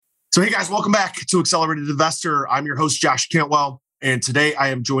So, hey guys, welcome back to Accelerated Investor. I'm your host, Josh Cantwell. And today I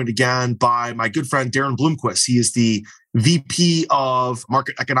am joined again by my good friend, Daren Blomquist. He is the VP of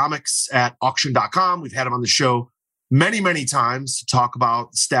Market Economics at auction.com. We've had him on the show many times to talk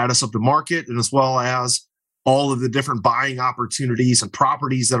about the status of the market and as well as all of the different buying opportunities and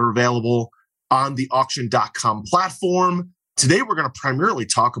properties that are available on the auction.com platform. Today, we're going to primarily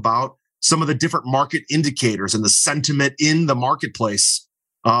talk about some of the different market indicators and the sentiment in the marketplace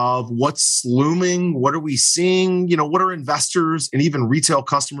of what's looming, what are we seeing, what are investors and even retail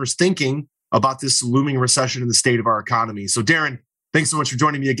customers thinking about this looming recession in the state of our economy. So Daren, thanks so much for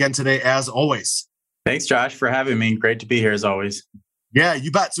joining me again today, as always. Thanks, Josh, for having me. Great to be here as always. Yeah, you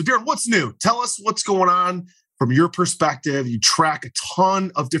bet. So Daren, what's new? Tell us what's going on from your perspective. You track a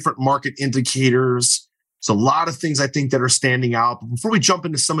ton of different market indicators. There's a lot of things I think that are standing out. But before we jump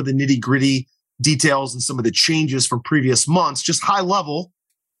into some of the nitty-gritty details and some of the changes from previous months, just high level,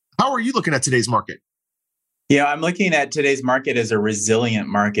 how are you looking at today's market? Yeah, I'm looking at today's market as a resilient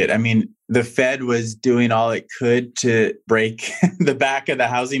market. I mean, the Fed was doing all it could to break the back of the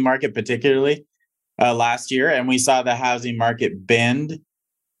housing market, particularly last year. And we saw the housing market bend,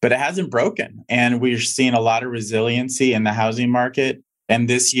 but it hasn't broken. And we're seeing a lot of resiliency in the housing market. And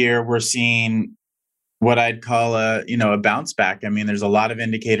this year we're seeing what I'd call a bounce back. I mean, there's a lot of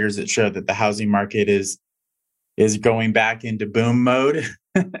indicators that show that the housing market is going back into boom mode.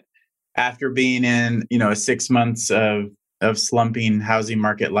 After being in, 6 months of slumping housing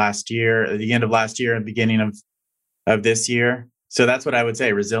market last year, at the end of last year and beginning of this year. So that's what I would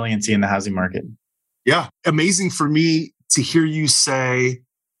say, resiliency in the housing market. Yeah. Amazing for me to hear you say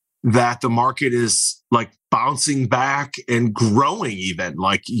that the market is like bouncing back and growing even,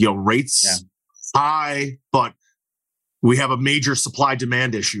 rates high, but we have a major supply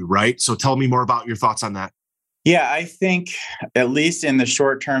demand issue, right? So tell me more about your thoughts on that. Yeah, I think at least in the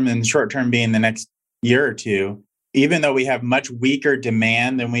short term, and the short term being the next year or two, even though we have much weaker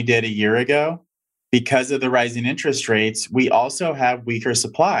demand than we did a year ago, because of the rising interest rates, we also have weaker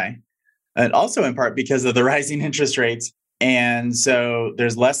supply. And also in part because of the rising interest rates. And so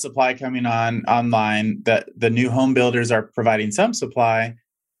there's less supply coming online. That the new home builders are providing some supply,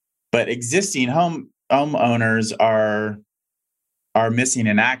 but existing homeowners are missing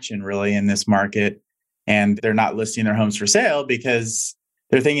in action really in this market. And they're not listing their homes for sale because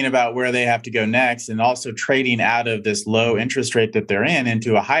they're thinking about where they have to go next, and also trading out of this low interest rate that they're in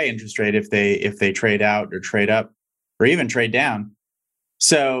into a high interest rate if they trade out or trade up or even trade down.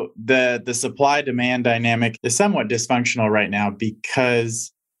 So the supply demand dynamic is somewhat dysfunctional right now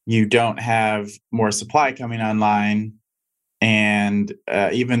because you don't have more supply coming online, and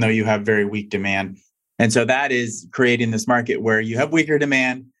even though you have very weak demand, and so that is creating this market where you have weaker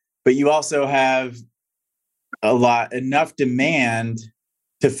demand, but you also have enough demand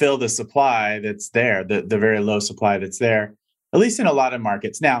to fill the supply that's there, the very low supply that's there, at least in a lot of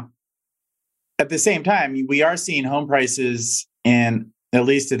markets. Now, at the same time, we are seeing home prices at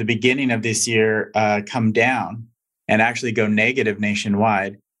least at the beginning of this year, come down and actually go negative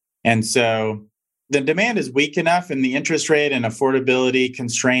nationwide. And so the demand is weak enough and the interest rate and affordability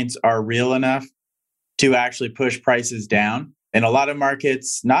constraints are real enough to actually push prices down. In a lot of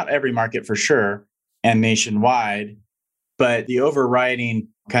markets, not every market for sure, and nationwide, but the overriding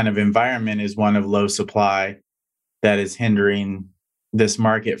kind of environment is one of low supply that is hindering this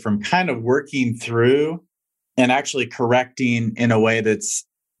market from kind of working through and actually correcting in a way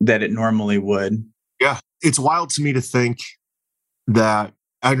that it normally would. Yeah, it's wild to me to think that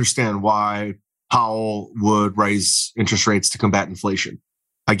I understand why Powell would raise interest rates to combat inflation.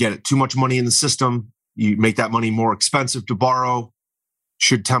 I get it. Too much money in the system. You make that money more expensive to borrow,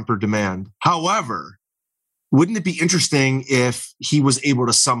 should temper demand. However, wouldn't it be interesting if he was able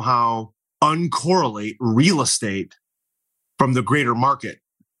to somehow uncorrelate real estate from the greater market?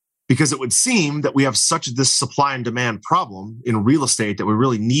 Because it would seem that we have such this supply and demand problem in real estate that we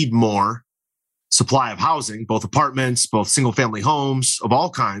really need more supply of housing, both apartments, both single family homes of all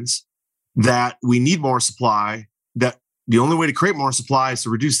kinds, that we need more supply, that the only way to create more supply is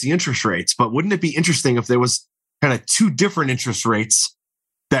to reduce the interest rates. But wouldn't it be interesting if there was kind of two different interest rates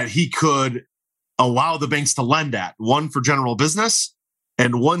that he could allow the banks to lend at, one for general business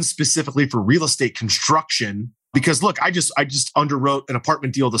and one specifically for real estate construction? Because look, I just underwrote an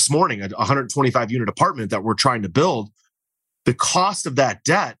apartment deal this morning, a 125 unit apartment that we're trying to build. The cost of that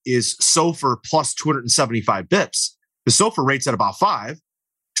debt is SOFR plus 275 bips. The SOFR rate's at about 5.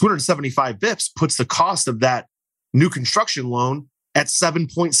 275 bips puts the cost of that new construction loan at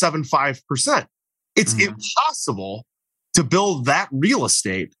 7.75%. It's impossible to build that real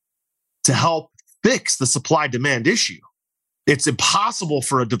estate to help fix the supply demand issue. It's impossible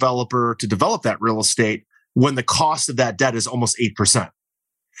for a developer to develop that real estate when the cost of that debt is almost 8%.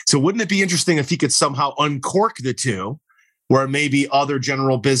 So wouldn't it be interesting if he could somehow uncork the two, where maybe other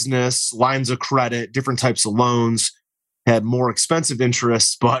general business, lines of credit, different types of loans had more expensive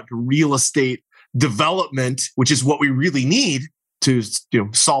interests, but real estate development, which is what we really need to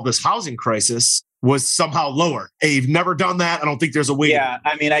solve this housing crisis, was somehow lower. Hey, you've never done that. I don't think there's a way. Yeah,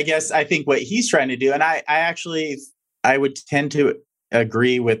 I think what he's trying to do, and I would tend to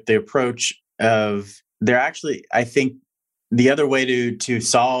agree with the approach of I think the other way to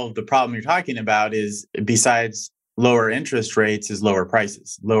solve the problem you're talking about is, besides lower interest rates, is lower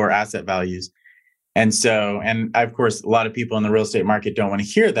prices, lower asset values. And of course, a lot of people in the real estate market don't want to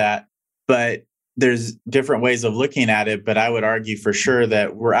hear that, but there's different ways of looking at it. But I would argue for sure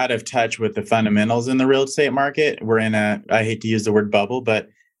that we're out of touch with the fundamentals in the real estate market. We're in I hate to use the word bubble, but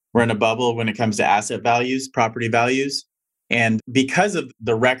we're in a bubble when it comes to asset values, property values. And because of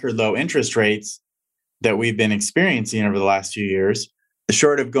the record low interest rates that we've been experiencing over the last few years,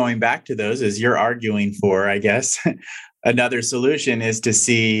 short of going back to those, as you're arguing for, I guess, another solution is to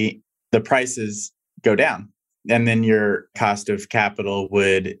see the prices go down. And then your cost of capital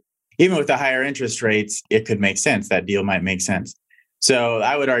would, even with the higher interest rates, it could make sense. That deal might make sense. So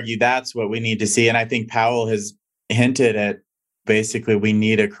I would argue that's what we need to see. And I think Powell has hinted at, basically, we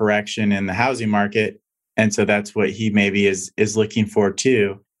need a correction in the housing market. And so that's what he maybe is looking for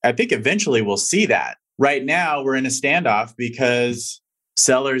too. I think eventually we'll see that. Right now, we're in a standoff because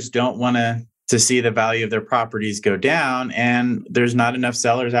sellers don't want to see the value of their properties go down. And there's not enough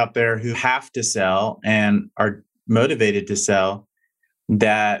sellers out there who have to sell and are motivated to sell,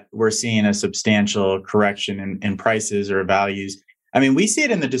 that we're seeing a substantial correction in prices or values. We see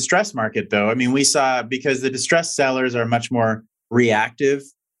it in the distress market, though. We saw, because the distressed sellers are much more reactive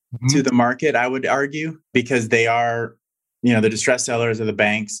to the market, I would argue, because they are, the distressed sellers are the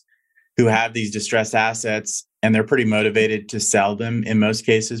banks who have these distressed assets, and they're pretty motivated to sell them in most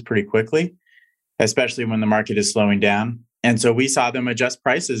cases pretty quickly, especially when the market is slowing down. And so we saw them adjust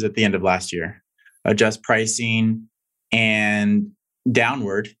prices at the end of last year, adjust pricing and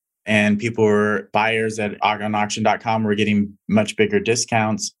downward. And buyers on auction.com were getting much bigger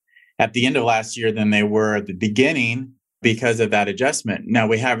discounts at the end of last year than they were at the beginning because of that adjustment. Now,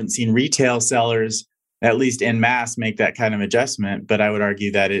 we haven't seen retail sellers, at least en masse, make that kind of adjustment, but I would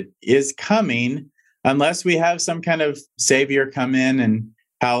argue that it is coming, unless we have some kind of savior come in and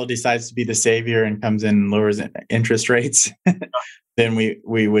Powell decides to be the savior and comes in and lowers interest rates. Then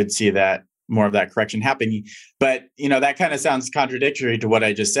we would see that more of that correction happening. But, that kind of sounds contradictory to what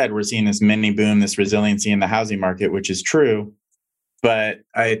I just said. We're seeing this mini boom, this resiliency in the housing market, which is true. But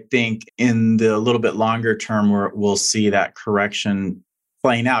I think in the little bit longer term, we'll see that correction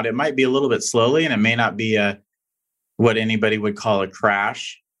playing out. It might be a little bit slowly, and it may not be what anybody would call a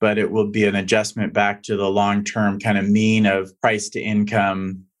crash, but it will be an adjustment back to the long-term kind of mean of price to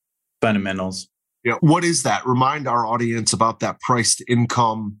income fundamentals. Yeah. What is that? Remind our audience about that price to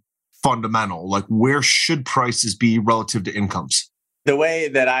income fundamental. Like, where should prices be relative to incomes? The way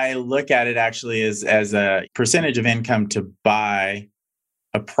that I look at it actually is as a percentage of income to buy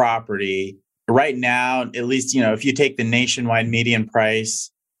a property. Right now, at least, if you take the nationwide median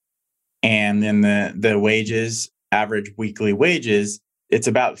price and then the wages, average weekly wages, it's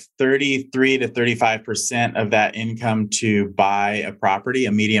about 33 to 35% of that income to buy a property,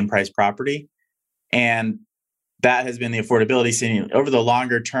 a median price property. And that has been the affordability scene. Over the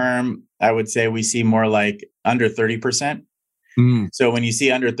longer term, I would say we see more like under 30%. So when you see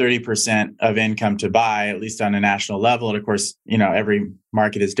under 30% of income to buy, at least on a national level, and of course, every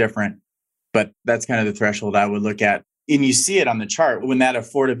market is different, but that's kind of the threshold I would look at. And you see it on the chart. When that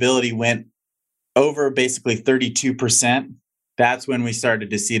affordability went over basically 32%, that's when we started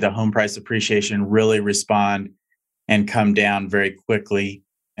to see the home price appreciation really respond and come down very quickly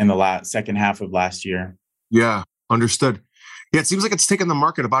in the second half of last year. Yeah, understood. Yeah, it seems like it's taken the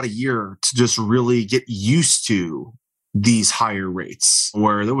market about a year to just really get used to these higher rates,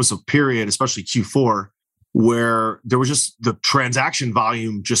 where there was a period, especially Q4, where there was just the transaction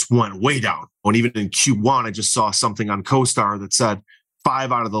volume just went way down. And even in Q1, I just saw something on CoStar that said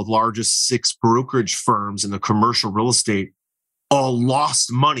 5 out of the largest 6 brokerage firms in the commercial real estate all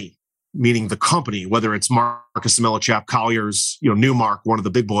lost money, meaning the company, whether it's Marcus & Millichap, Colliers, Newmark, one of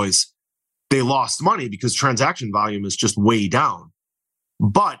the big boys, they lost money because transaction volume is just way down.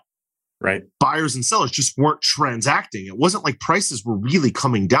 But right, buyers and sellers just weren't transacting. It wasn't like prices were really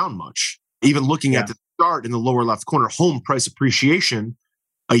coming down much. Even looking at the chart in the lower left corner, home price appreciation,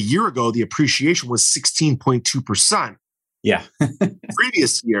 a year ago, the appreciation was 16.2%. Yeah.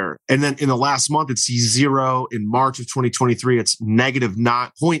 previous year. And then in the last month, it sees zero. In March of 2023, it's negative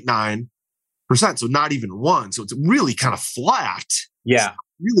 0.9%. So not even one. So it's really kind of flat. Yeah. It's not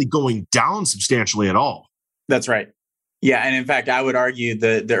really going down substantially at all. That's right. Yeah. And in fact, I would argue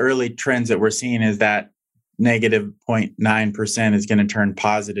the early trends that we're seeing is that negative 0.9% is going to turn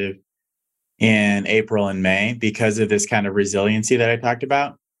positive in April and May because of this kind of resiliency that I talked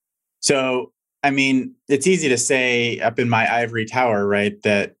about. So, I mean, it's easy to say up in my ivory tower, right,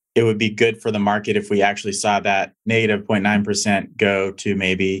 that it would be good for the market if we actually saw that negative 0.9% go to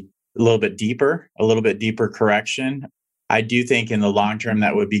maybe a little bit deeper correction. I do think in the long term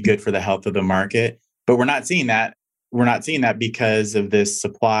that would be good for the health of the market, but we're not seeing that. We're not seeing that because of this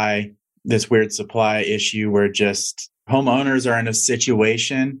weird supply issue where just homeowners are in a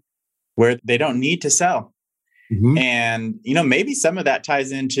situation where they don't need to sell. Mm-hmm. And, maybe some of that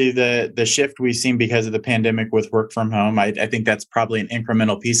ties into the shift we've seen because of the pandemic with work from home. I think that's probably an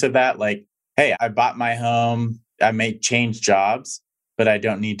incremental piece of that. Like, hey, I bought my home, I may change jobs, but I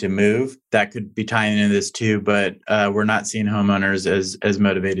don't need to move. That could be tying into this too, but we're not seeing homeowners as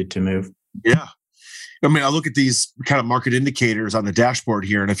motivated to move. Yeah. I mean, I look at these kind of market indicators on the dashboard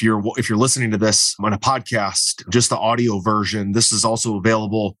here. And if you're listening to this on a podcast, just the audio version, this is also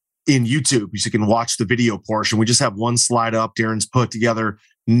available in YouTube, so you can watch the video portion. We just have one slide up. Daren's put together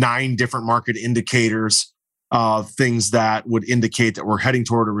 9 different market indicators of things that would indicate that we're heading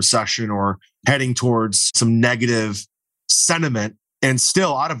toward a recession or heading towards some negative sentiment. And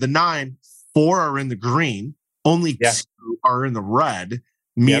still, out of the 9, 4 are in the green. Only 2 are in the red,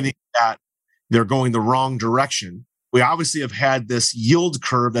 meaning that they're going the wrong direction. We obviously have had this yield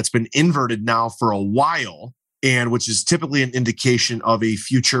curve that's been inverted now for a while, and which is typically an indication of a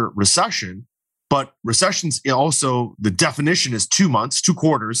future recession. But recessions also, the definition is 2 months, 2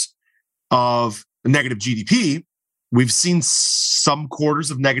 quarters of negative GDP. We've seen some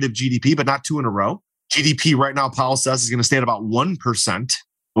quarters of negative GDP, but not 2 in a row. GDP right now, Powell says, is going to stay at about 1%,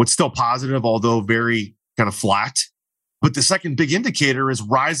 which is still positive, although very kind of flat. But the second big indicator is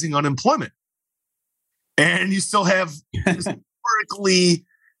rising unemployment. And you still have historically...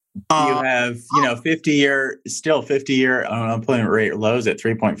 you have, 50-year unemployment rate lows at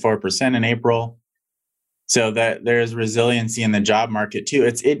 3.4% in April. So that there's resiliency in the job market too.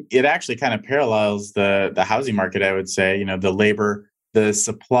 It actually kind of parallels the housing market, I would say. The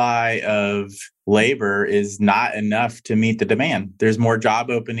supply of labor is not enough to meet the demand. There's more job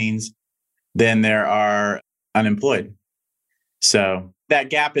openings than there are unemployed. So that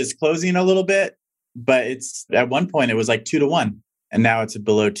gap is closing a little bit, but it's at one point it was like 2 to 1. And now it's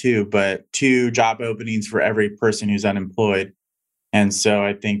below 2, but 2 job openings for every person who's unemployed. And so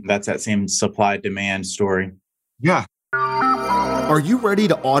I think that's that same supply-demand story. Yeah. Are you ready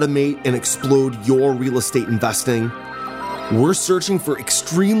to automate and explode your real estate investing? We're searching for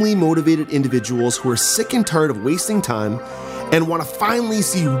extremely motivated individuals who are sick and tired of wasting time and want to finally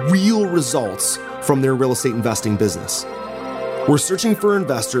see real results from their real estate investing business. We're searching for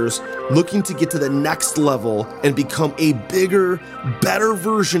investors looking to get to the next level and become a bigger, better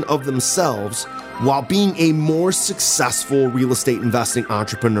version of themselves while being a more successful real estate investing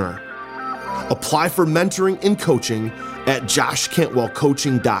entrepreneur. Apply for mentoring and coaching at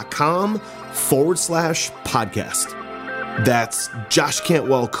joshcantwellcoaching.com/podcast. That's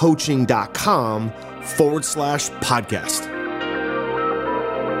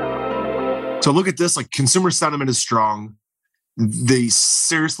joshcantwellcoaching.com/podcast. So look at this, like consumer sentiment is strong. The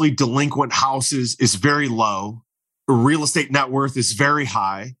seriously delinquent houses is very low. Real estate net worth is very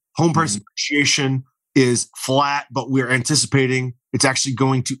high. Home price appreciation is flat, but we're anticipating it's actually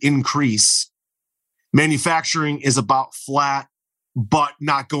going to increase. Manufacturing is about flat, but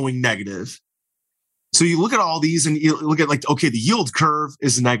not going negative. So you look at all these and you look at the yield curve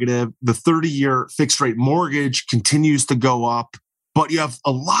is negative. The 30-year fixed rate mortgage continues to go up, but you have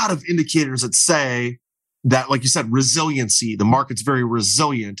a lot of indicators that say that, like you said, resiliency, the market's very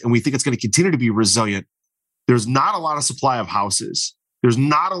resilient, and we think it's going to continue to be resilient. There's not a lot of supply of houses. There's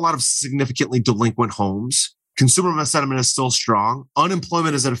not a lot of significantly delinquent homes. Consumer sentiment is still strong.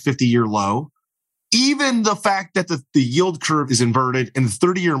 Unemployment is at a 50-year low. Even the fact that the yield curve is inverted and the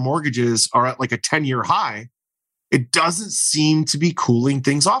 30-year mortgages are at like a 10-year high, it doesn't seem to be cooling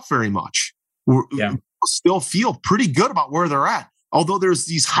things off very much. We still feel pretty good about where they're at. Although there's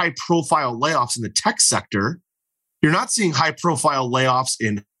these high-profile layoffs in the tech sector, you're not seeing high-profile layoffs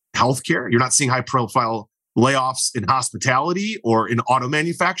in healthcare. You're not seeing high-profile layoffs in hospitality or in auto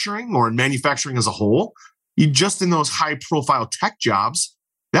manufacturing or in manufacturing as a whole. You just in those high-profile tech jobs,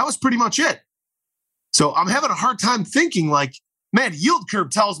 that was pretty much it. So I'm having a hard time thinking like, man, yield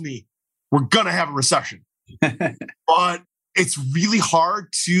curve tells me we're going to have a recession. But it's really hard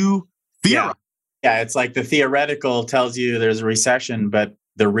to theorize. Yeah, it's like the theoretical tells you there's a recession, but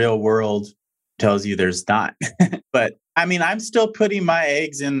the real world tells you there's not. But I mean, I'm still putting my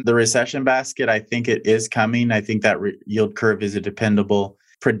eggs in the recession basket. I think it is coming. I think that yield curve is a dependable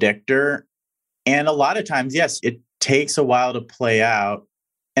predictor. And a lot of times, yes, it takes a while to play out.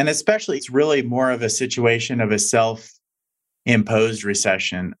 And especially, it's really more of a situation of a self-imposed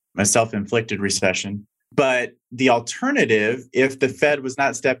recession, a self-inflicted recession. But the alternative, if the Fed was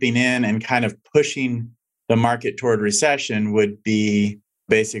not stepping in and kind of pushing the market toward recession, would be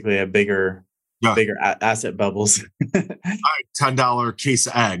basically a bigger asset bubbles. $10 case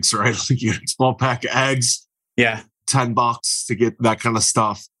of eggs, right? You get a small pack of eggs. Yeah. $10 to get that kind of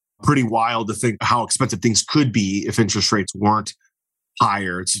stuff. Pretty wild to think how expensive things could be if interest rates weren't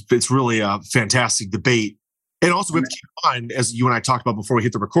higher. It's really a fantastic debate. And also, we have to keep in mind, as you and I talked about before we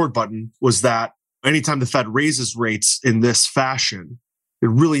hit the record button, was that anytime the Fed raises rates in this fashion, they're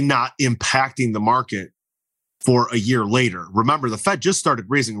really not impacting the market for a year later. Remember, the Fed just started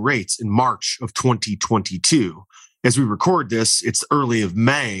raising rates in March of 2022. As we record this, it's early of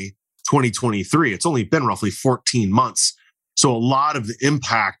May 2023. It's only been roughly 14 months. So a lot of the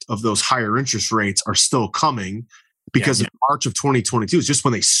impact of those higher interest rates are still coming because in March of 2022 is just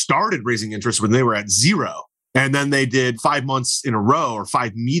when they started raising interest, when they were at zero. And then they did 5 months in a row or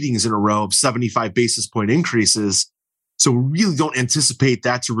 5 meetings in a row of 75 basis point increases. So we really don't anticipate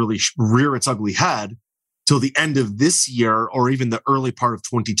that to really rear its ugly head till the end of this year or even the early part of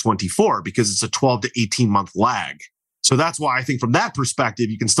 2024, because it's a 12 to 18 month lag. So that's why I think from that perspective,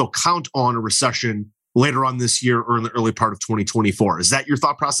 you can still count on a recession later on this year or in the early part of 2024. Is that your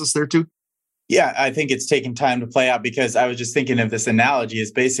thought process there too? Yeah, I think it's taking time to play out, because I was just thinking of this analogy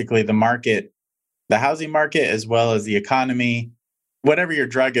is basically the market, the housing market, as well as the economy, whatever your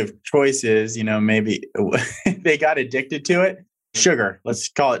drug of choice is, maybe they got addicted to it. Sugar, let's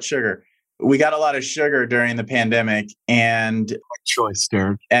call it sugar. We got a lot of sugar during the pandemic, and choice,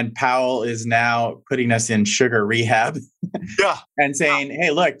 Daren. And Powell is now putting us in sugar rehab. Yeah. And saying, hey,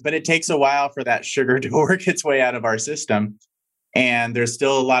 look, but it takes a while for that sugar to work its way out of our system. And there's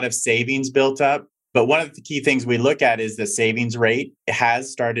still a lot of savings built up. But one of the key things we look at is the savings rate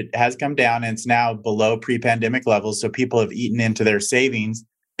has come down, and it's now below pre-pandemic levels. So people have eaten into their savings,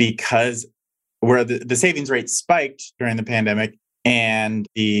 because where the savings rate spiked during the pandemic and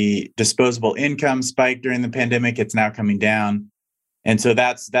the disposable income spiked during the pandemic, it's now coming down. And so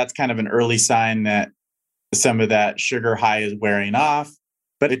that's kind of an early sign that some of that sugar high is wearing off,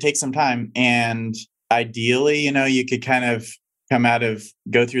 but it takes some time. And ideally, you could kind of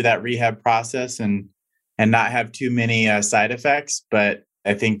go through that rehab process and not have too many side effects. But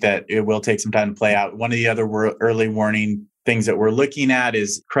I think that it will take some time to play out. One of the other early warning things that we're looking at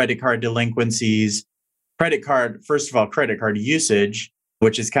is credit card delinquencies. First of all, credit card usage,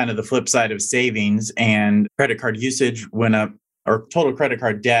 which is kind of the flip side of savings. And credit card usage went up, or total credit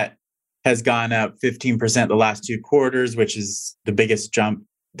card debt has gone up 15% the last 2 quarters, which is the biggest jump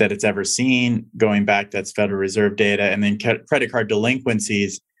that it's ever seen going back. That's Federal Reserve data. And then credit card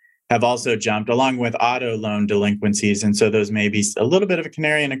delinquencies have also jumped along with auto loan delinquencies. And so those may be a little bit of a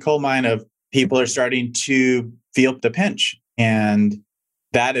canary in a coal mine of people are starting to feel the pinch. And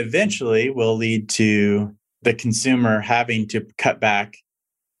that eventually will lead to the consumer having to cut back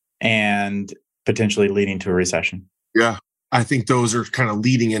and potentially leading to a recession. Yeah, I think those are kind of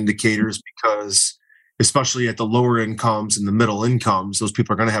leading indicators, because especially at the lower incomes and the middle incomes, those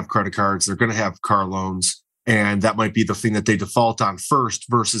people are going to have credit cards, they're going to have car loans, and that might be the thing that they default on first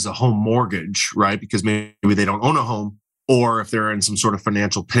versus a home mortgage, right? Because maybe they don't own a home, or if they're in some sort of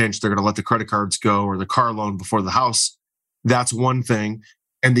financial pinch, they're going to let the credit cards go or the car loan before the house. That's one thing.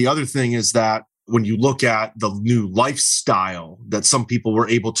 And the other thing is that when you look at the new lifestyle that some people were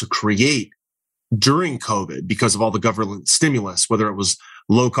able to create during COVID because of all the government stimulus, whether it was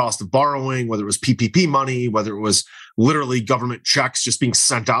low cost of borrowing, whether it was PPP money, whether it was literally government checks just being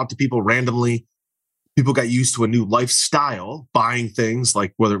sent out to people randomly, people got used to a new lifestyle, buying things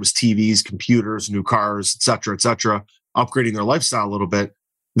like whether it was TVs, computers, new cars, et cetera, upgrading their lifestyle a little bit.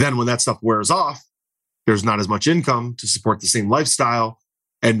 Then when that stuff wears off, there's not as much income to support the same lifestyle.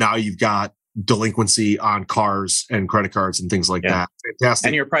 And now you've got delinquency on cars and credit cards and things like that. Fantastic.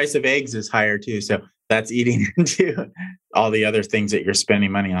 And your price of eggs is higher too. So that's eating into all the other things that you're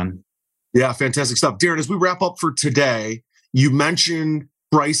spending money on. Yeah, fantastic stuff. Daren, as we wrap up for today, you mentioned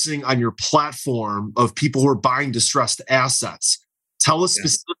pricing on your platform of people who are buying distressed assets. Tell us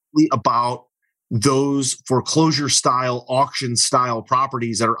specifically about those foreclosure style, auction style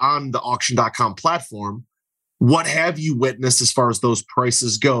properties that are on the auction.com platform. What have you witnessed as far as those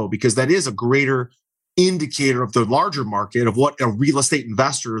prices go? Because that is a greater indicator of the larger market of what a real estate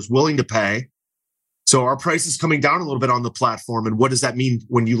investor is willing to pay. So our price is coming down a little bit on the platform. And what does that mean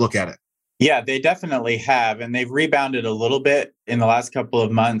when you look at it? Yeah, they definitely have. And they've rebounded a little bit in the last couple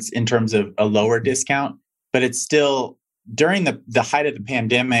of months in terms of a lower discount. But it's still during the height of the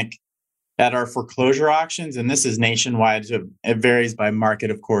pandemic at our foreclosure auctions, and this is nationwide, so it varies by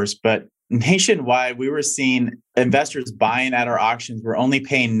market, of course, but nationwide, we were seeing investors buying at our auctions were only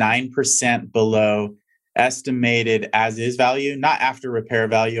paying 9% below estimated as-is value, not after repair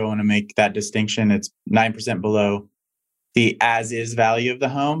value. I want to make that distinction. It's 9% below the as-is value of the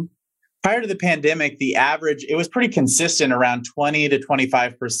home. Prior to the pandemic, the average, it was pretty consistent around 20 to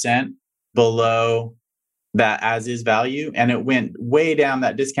 25% below that as-is value. And it went way down,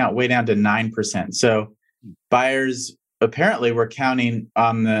 that discount way down to 9%. So buyers apparently were counting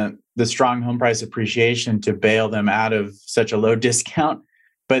on the strong home price appreciation to bail them out of such a low discount.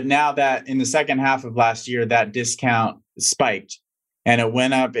 But now that in the second half of last year, that discount spiked and it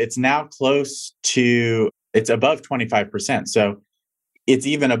went up. It's now it's above 25%. So it's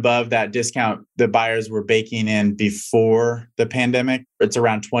even above that discount the buyers were baking in before the pandemic. It's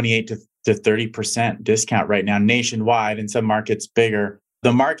around 28 to 30% discount right now nationwide, in some markets bigger.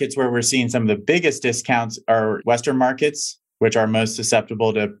 The markets where we're seeing some of the biggest discounts are Western markets, which are most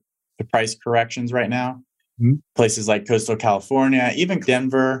susceptible to price corrections right now. Mm-hmm. Places like coastal California, even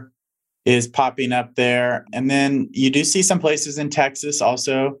Denver is popping up there. And then you do see some places in Texas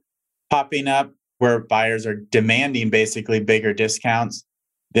also popping up where buyers are demanding basically bigger discounts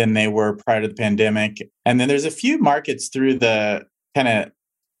than they were prior to the pandemic. And then there's a few markets through the kind of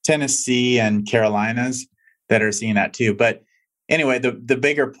Tennessee and Carolinas that are seeing that too. But anyway, the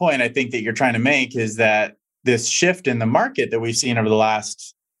bigger point I think that you're trying to make is that this shift in the market that we've seen over the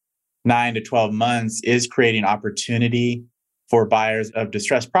last 9 to 12 months is creating opportunity for buyers of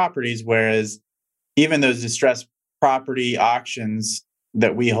distressed properties, whereas even those distressed property auctions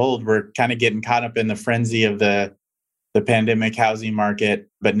that we hold, we're kind of getting caught up in the frenzy of the pandemic housing market,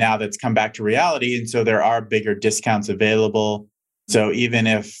 but now that's come back to reality. And so there are bigger discounts available. So even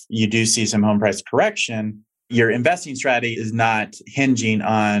if you do see some home price correction, your investing strategy is not hinging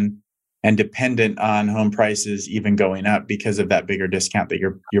on and dependent on home prices even going up because of that bigger discount that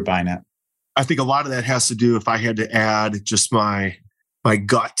you're buying at. I think a lot of that has to do, if I had to add just my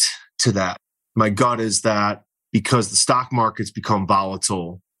gut to that, my gut is that because the stock market's become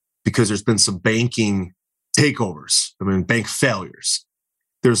volatile, because there's been some banking takeovers, bank failures,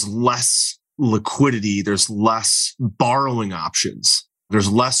 there's less liquidity, there's less borrowing options, there's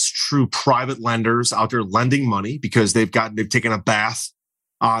less true private lenders out there lending money because they've taken a bath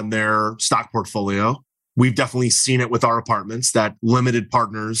on their stock portfolio. We've definitely seen it with our apartments that limited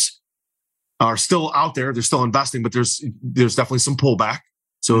partners are still out there. They're still investing, but there's definitely some pullback.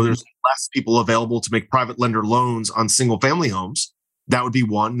 So there's less people available to make private lender loans on single family homes. That would be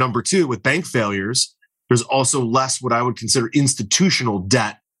one. Number two, with bank failures, there's also less what I would consider institutional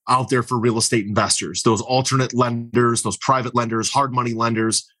debt out there for real estate investors. Those alternate lenders, those private lenders, hard money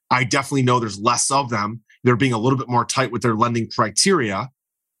lenders, I definitely know there's less of them. They're being a little bit more tight with their lending criteria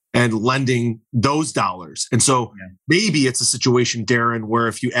and lending those dollars. And so maybe it's a situation, Daren, where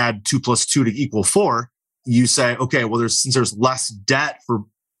if you add 2 + 2 to = 4, you say, okay, well, since there's less debt for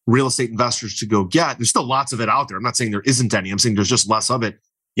real estate investors to go get, there's still lots of it out there. I'm not saying there isn't any. I'm saying there's just less of it.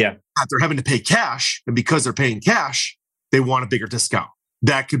 Yeah. They're having to pay cash. And because they're paying cash, they want a bigger discount.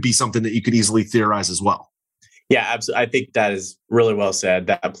 That could be something that you could easily theorize as well. Yeah, absolutely. I think that is really well said.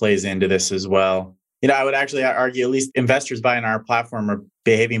 That plays into this as well. I would actually argue at least investors buying our platform are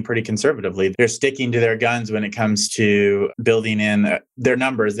behaving pretty conservatively. They're sticking to their guns when it comes to building in their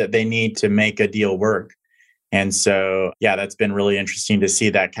numbers that they need to make a deal work. And so, that's been really interesting to see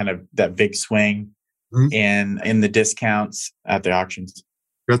that that big swing in the discounts at the auctions.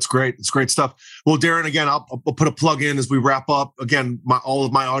 That's great. It's great stuff. Well, Daren, again, I'll put a plug in as we wrap up. Again, all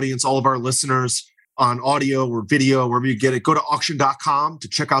of my audience, all of our listeners on audio or video, wherever you get it, go to auction.com to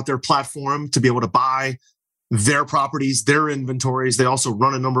check out their platform, to be able to buy their properties, their inventories. They also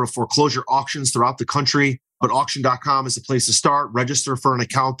run a number of foreclosure auctions throughout the country, but auction.com is the place to start. Register for an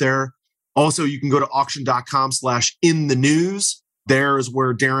account there. Also, you can go to auction.com/inthenews. There is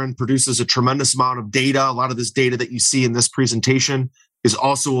where Daren produces a tremendous amount of data. A lot of this data that you see in this presentation is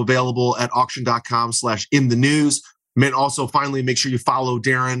also available at auction.com/inthenews. And also, finally, make sure you follow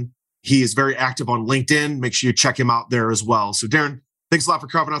Daren. He is very active on LinkedIn. Make sure you check him out there as well. So, Daren, thanks a lot for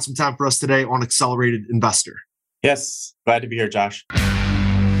carving out some time for us today on Accelerated Investor. Yes, glad to be here, Josh.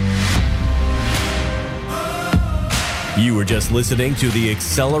 You were just listening to the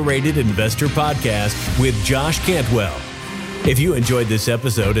Accelerated Investor Podcast with Josh Cantwell. If you enjoyed this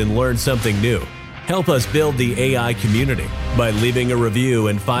episode and learned something new, Help us build the AI community by leaving a review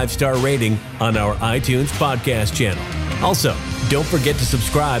and 5-star rating on our iTunes podcast channel. Also, don't forget to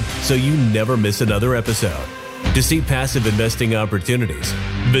subscribe so you never miss another episode. To see passive investing opportunities,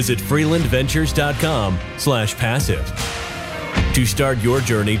 visit freelandventures.com/passive. To start your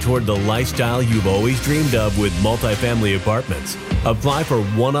journey toward the lifestyle you've always dreamed of with multifamily apartments, apply for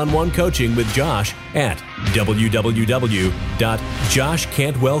one-on-one coaching with Josh at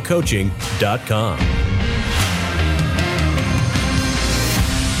www.joshcantwellcoaching.com.